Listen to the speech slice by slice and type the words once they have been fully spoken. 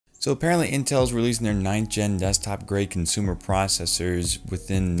So apparently Intel is releasing their 9th gen desktop grade consumer processors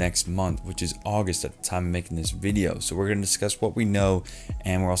within next month, which is August at the time of making this video. So we're going to discuss what we know,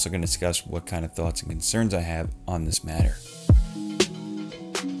 and we're also going to discuss what kind of thoughts and concerns I have on this matter.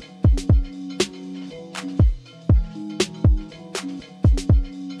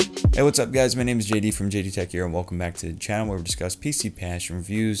 Hey, what's up guys, my name is JD from JDTechGear and welcome back to the channel where we discuss PC passion,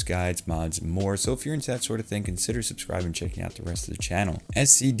 reviews, guides, mods, and more. So if you're into that sort of thing, consider subscribing and checking out the rest of the channel.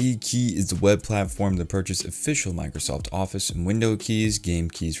 SCDKey is the web platform to purchase official Microsoft Office and Windows keys, game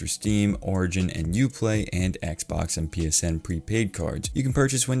keys for Steam, Origin, and Uplay, and Xbox and PSN prepaid cards. You can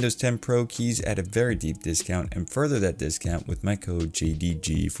purchase Windows 10 Pro keys at a very deep discount and further that discount with my code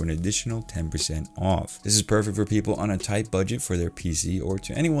JDG for an additional 10% off. This is perfect for people on a tight budget for their PC or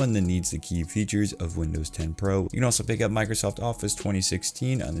to anyone that needs the key features of Windows 10 Pro. You can also pick up Microsoft Office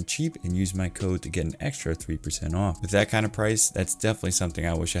 2016 on the cheap and use my code to get an extra 3% off. With that kind of price, that's definitely something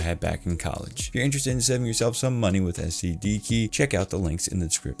I wish I had back in college. If you're interested in saving yourself some money with SCDKey, check out the links in the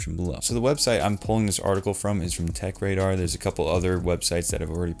description below. So the website I'm pulling this article from is from TechRadar. There's a couple other websites that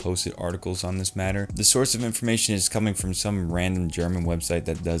have already posted articles on this matter. The source of information is coming from some random German website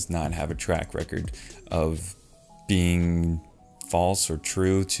that does not have a track record of being false or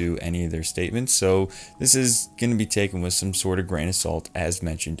true to any of their statements, so this is going to be taken with some sort of grain of salt as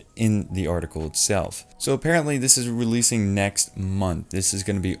mentioned in the article itself. So apparently this is releasing next month. This is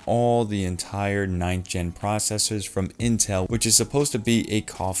going to be all the entire 9th gen processors from Intel, which is supposed to be a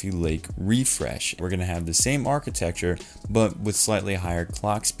Coffee Lake refresh. We're going to have the same architecture but with slightly higher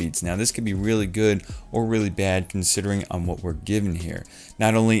clock speeds. Now this could be really good or really bad considering on what we're given here.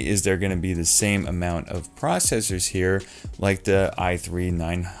 Not only is there going to be the same amount of processors here like the i3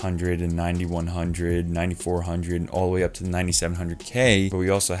 900 and 9100, 9400, and all the way up to the 9700K, but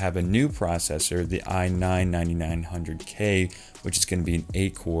we also have a new processor, the i9 9900K, which is going to be an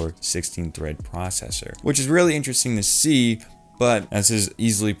 8-core 16-thread processor, which is really interesting to see. But this is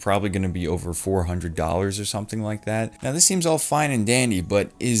easily probably going to be over $400 or something like that. Now this seems all fine and dandy,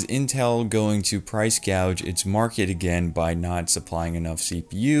 but is Intel going to price gouge its market again by not supplying enough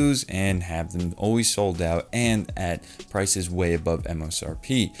CPUs and have them always sold out and at prices way above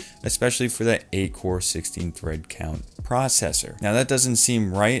MSRP, especially for that 8-core 16-thread count processor? Now that doesn't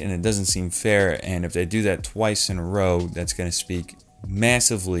seem right and it doesn't seem fair, and if they do that twice in a row, that's going to speak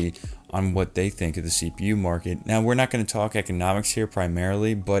massively on what they think of the CPU market. Now we're not going to talk economics here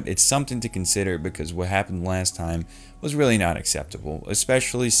primarily, but it's something to consider because what happened last time was really not acceptable,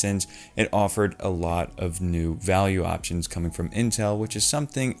 especially since it offered a lot of new value options coming from Intel, which is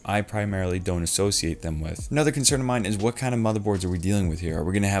something I primarily don't associate them with. Another concern of mine is what kind of motherboards are we dealing with here? Are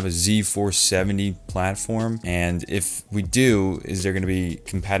we going to have a Z470 platform? And if we do, is there going to be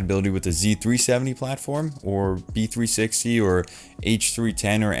compatibility with the Z370 platform or B360 or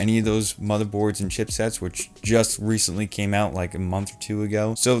H310 or any of those motherboards and chipsets which just recently came out like a month or two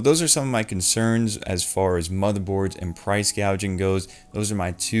ago? So those are some of my concerns as far as motherboards and price gouging goes. Those are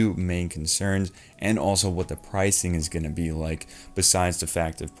my two main concerns, and also what the pricing is going to be like besides the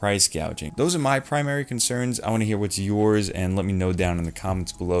fact of price gouging. Those are my primary concerns. I want to hear what's yours and let me know down in the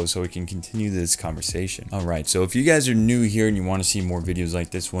comments below so we can continue this conversation. Alright, so if you guys are new here and you want to see more videos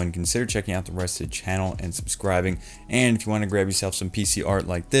like this one, consider checking out the rest of the channel and subscribing. And if you want to grab yourself some PC art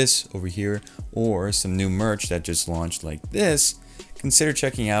like this over here or some new merch that just launched like this, consider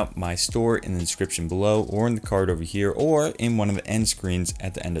checking out my store in the description below or in the card over here or in one of the end screens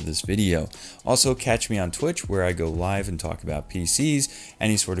at the end of this video. Also catch me on Twitch where I go live and talk about PCs,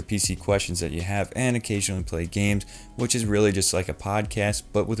 any sort of PC questions that you have, and occasionally play games, which is really just like a podcast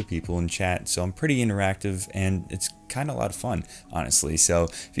but with the people in chat. So I'm pretty interactive and it's kind of a lot of fun, honestly. So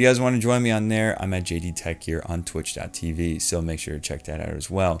if you guys want to join me on there, I'm at JDTechGear on twitch.tv, so make sure to check that out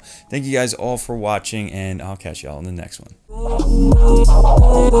as well. Thank you guys all for watching, and I'll catch y'all in the next one.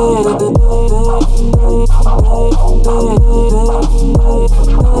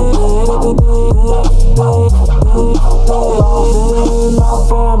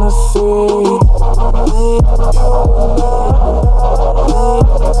 Fantasy.